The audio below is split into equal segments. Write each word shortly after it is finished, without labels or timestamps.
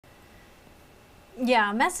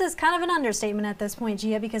Yeah, mess is kind of an understatement at this point,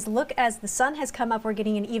 Gia, because look, as the sun has come up, we're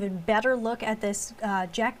getting an even better look at this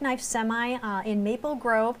jackknife semi in Maple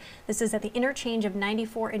Grove. This is at the interchange of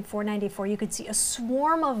 94 and 494. You can see a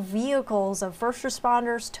swarm of vehicles, of first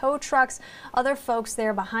responders, tow trucks, other folks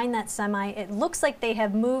there behind that semi. It looks like they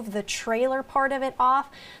have moved the trailer part of it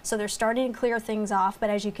off, so they're starting to clear things off. But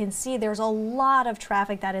as you can see, there's a lot of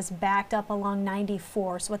traffic that is backed up along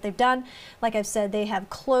 94. So what they've done, like I've said, they have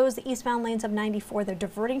closed the eastbound lanes of 94. They're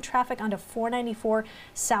diverting traffic onto 494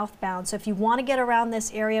 southbound. So if you want to get around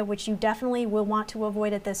this area, which you definitely will want to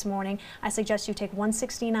avoid it this morning, I suggest you take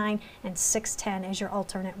 169 and 610 as your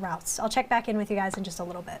alternate routes. I'll check back in with you guys in just a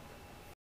little bit.